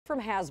from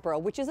Hasbro,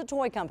 which is a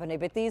toy company,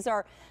 but these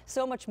are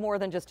so much more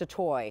than just a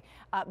toy.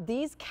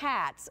 These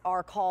cats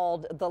are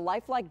called the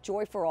Lifelike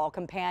Joy for All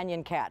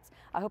companion cats.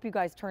 I hope you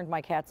guys turned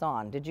my cats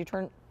on. Did you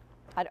turn?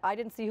 I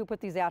didn't see who put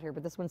these out here,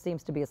 but this one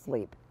seems to be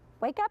asleep.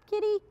 Wake up,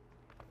 kitty.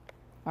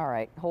 All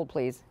right, hold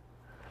please.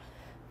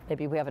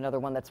 Maybe we have another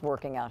one that's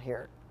working out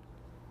here.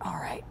 All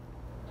right.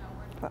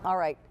 All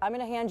right, I'm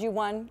going to hand you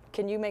one.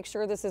 Can you make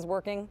sure this is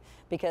working?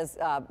 Because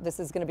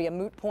this is going to be a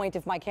moot point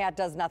if my cat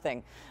does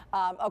nothing.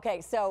 Okay,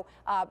 so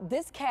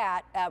this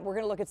cat, we're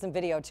going to look at some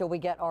video till we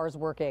get ours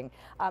working.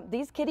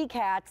 These kitty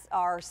cats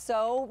are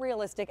so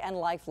realistic and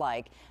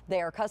lifelike. They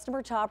are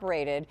customer top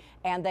rated,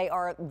 and they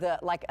are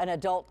like an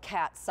adult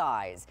cat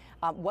size.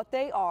 What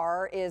they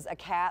are is a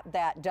cat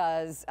that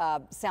does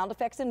sound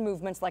effects and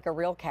movements like a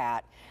real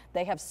cat.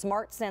 They have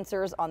smart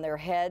sensors on their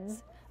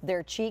heads,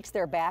 their cheeks,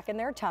 their back, and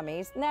their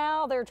tummies.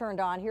 Now they're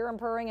turned on. Hear them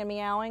purring and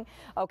meowing.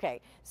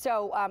 Okay,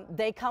 so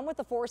they come with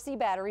the 4C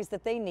batteries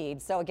that they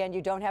need. So again, you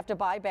don't have to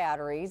buy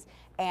batteries,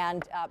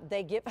 and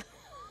they give.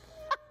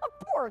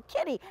 Poor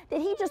kitty.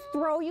 Did he just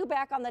throw you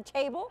back on the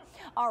table?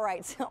 All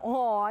right. So,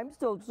 oh, I'm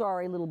so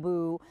sorry, little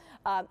boo.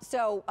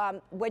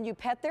 When you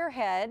pet their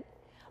head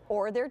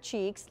or their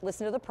cheeks,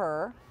 listen to the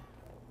purr.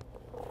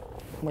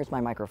 Where's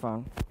my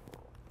microphone?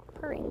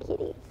 Purring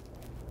kitty.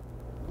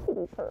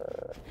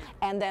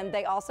 And then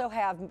they also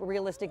have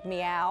realistic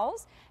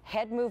meows,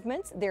 head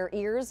movements, their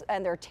ears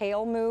and their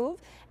tail move,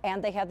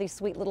 and they have these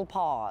sweet little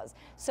paws.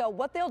 So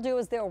what they'll do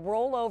is they'll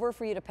roll over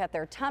for you to pet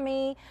their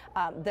tummy,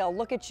 they'll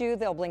look at you,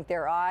 they'll blink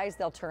their eyes,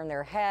 they'll turn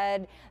their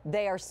head.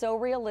 They are so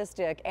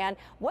realistic, and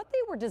what they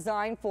were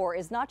designed for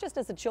is not just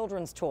as a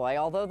children's toy,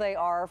 although they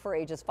are for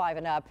ages 5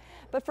 and up,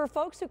 but for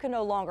folks who can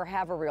no longer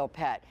have a real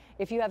pet.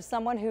 If you have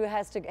someone who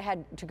had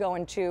to go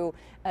into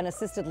an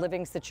assisted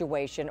living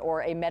situation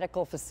or a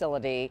medical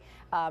facility,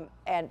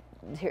 and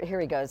here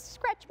he goes,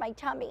 scratch my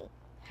tummy.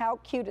 How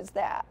cute is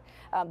that?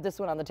 This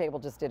one on the table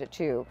just did it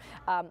too.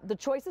 The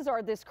choices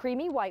are this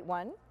creamy white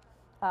one.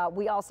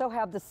 We also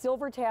have the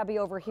silver tabby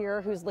over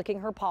here who's licking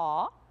her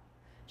paw.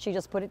 She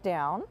just put it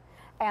down.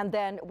 And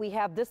then we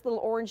have this little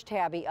orange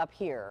tabby up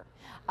here.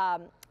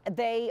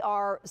 They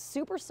are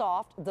super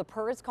soft. The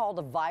purr is called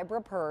a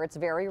vibra purr. It's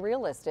very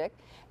realistic.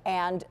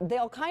 And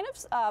they'll kind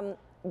of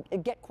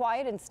get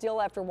quiet and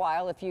still after a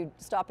while if you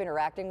stop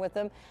interacting with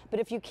them. But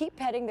if you keep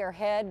petting their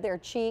head, their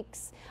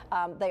cheeks,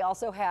 they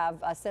also have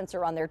a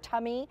sensor on their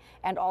tummy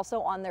and also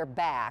on their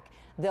back.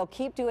 They'll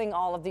keep doing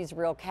all of these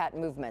real cat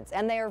movements.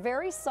 And they are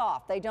very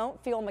soft. They don't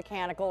feel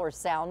mechanical or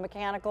sound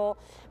mechanical,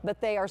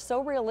 but they are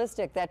so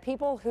realistic that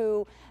people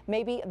who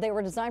maybe they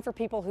were designed for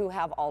people who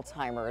have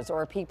Alzheimer's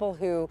or people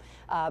who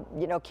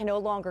can no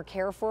longer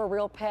care for a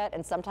real pet,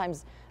 and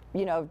sometimes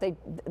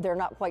they're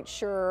not quite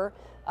sure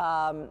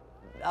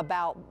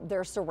about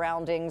their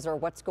surroundings or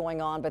what's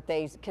going on, but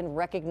they can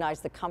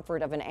recognize the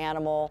comfort of an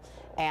animal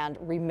and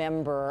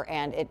remember,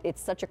 and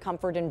it's such a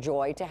comfort and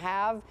joy to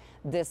have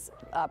this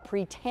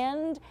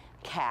pretend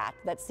cat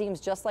that seems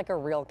just like a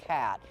real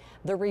cat.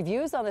 The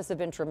reviews on this have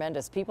been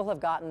tremendous. People have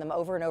gotten them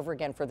over and over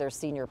again for their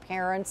senior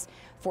parents,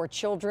 for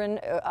children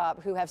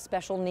who have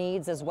special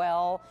needs as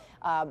well.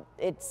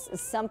 It's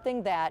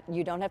something that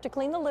you don't have to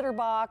clean the litter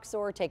box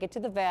or take it to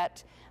the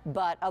vet,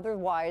 but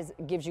otherwise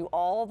gives you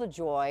all the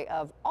joy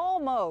of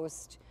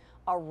almost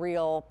a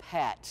real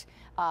pet.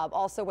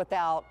 Also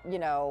without,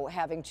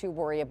 having to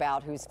worry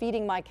about who's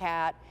feeding my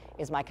cat.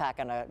 Is my cat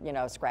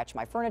gonna, scratch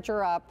my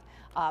furniture up?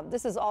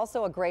 This is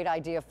also a great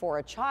idea for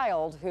a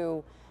child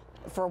who,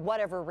 for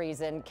whatever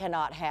reason,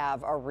 cannot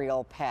have a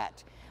real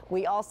pet.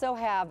 We also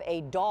have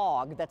a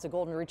dog that's a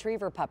golden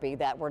retriever puppy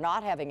that we're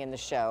not having in the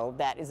show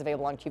that is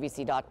available on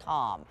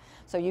QVC.com.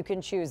 So you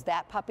can choose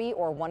that puppy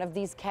or one of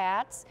these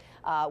cats.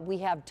 We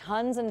have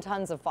tons and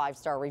tons of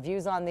 5-star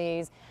reviews on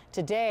these.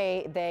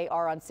 Today, they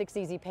are on 6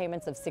 easy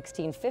payments of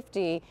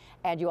 $16.50,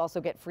 and you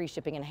also get free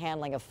shipping and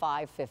handling of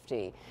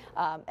 $5.50.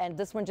 And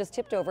this one just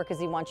tipped over because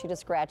he wants you to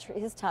scratch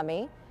his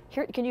tummy.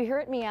 Can you hear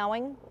it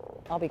meowing?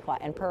 I'll be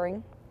quiet. And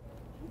purring.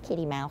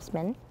 Kitty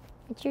Mouseman,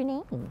 what's your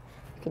name? You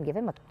can give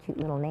him a cute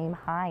little name.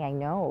 Hi, I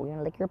know. You want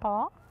to lick your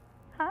paw?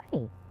 Hi,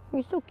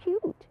 you're so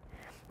cute.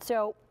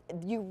 So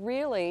you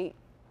really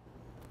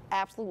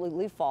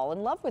absolutely fall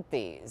in love with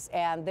these,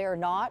 and they're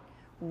not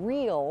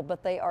real,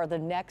 but they are the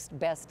next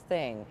best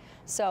thing.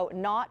 So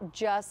not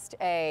just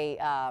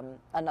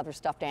another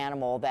stuffed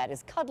animal that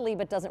is cuddly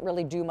but doesn't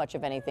really do much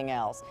of anything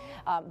else.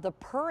 The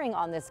purring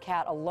on this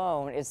cat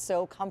alone is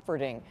so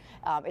comforting.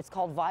 It's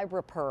called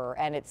vibra purr,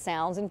 and it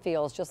sounds and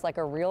feels just like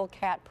a real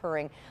cat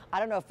purring. I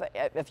don't know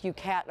if you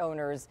cat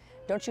owners,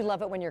 don't you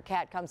love it when your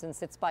cat comes and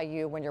sits by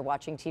you when you're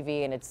watching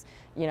TV and it's,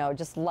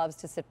 just loves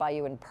to sit by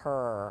you and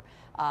purr.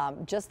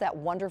 Just that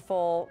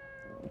wonderful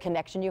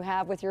connection you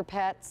have with your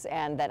pets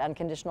and that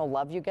unconditional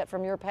love you get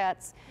from your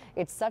pets.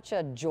 It's such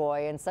a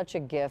joy and such a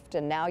gift,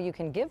 and now you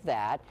can give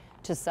that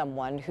to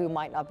someone who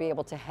might not be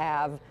able to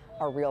have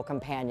a real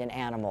companion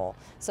animal.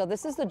 So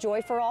this is the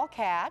Joy for All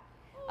cat.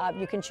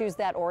 You can choose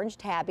that orange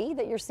tabby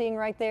that you're seeing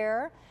right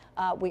there.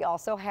 We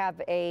also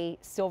have a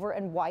silver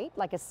and white,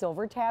 like a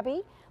silver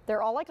tabby.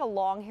 They're all like a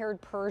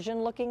long-haired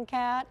Persian-looking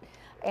cat,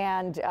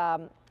 and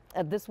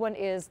this one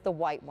is the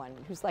white one,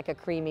 who's like a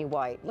creamy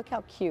white. Look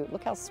how cute.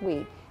 Look how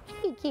sweet.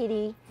 Hey,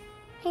 kitty.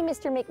 Hey,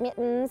 Mr.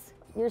 McMittens.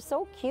 You're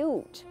so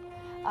cute.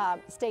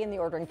 Stay in the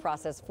ordering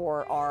process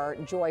for our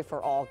Joy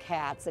for All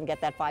cats and get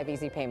that 5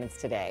 easy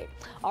payments today.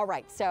 All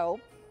right, so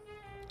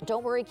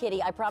don't worry,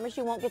 kitty. I promise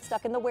you won't get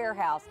stuck in the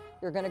warehouse.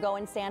 You're going to go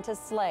in Santa's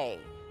sleigh.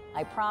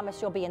 I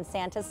promise you'll be in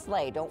Santa's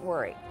sleigh. Don't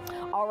worry.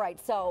 All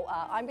right, so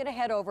I'm going to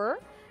head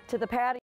over to the patio.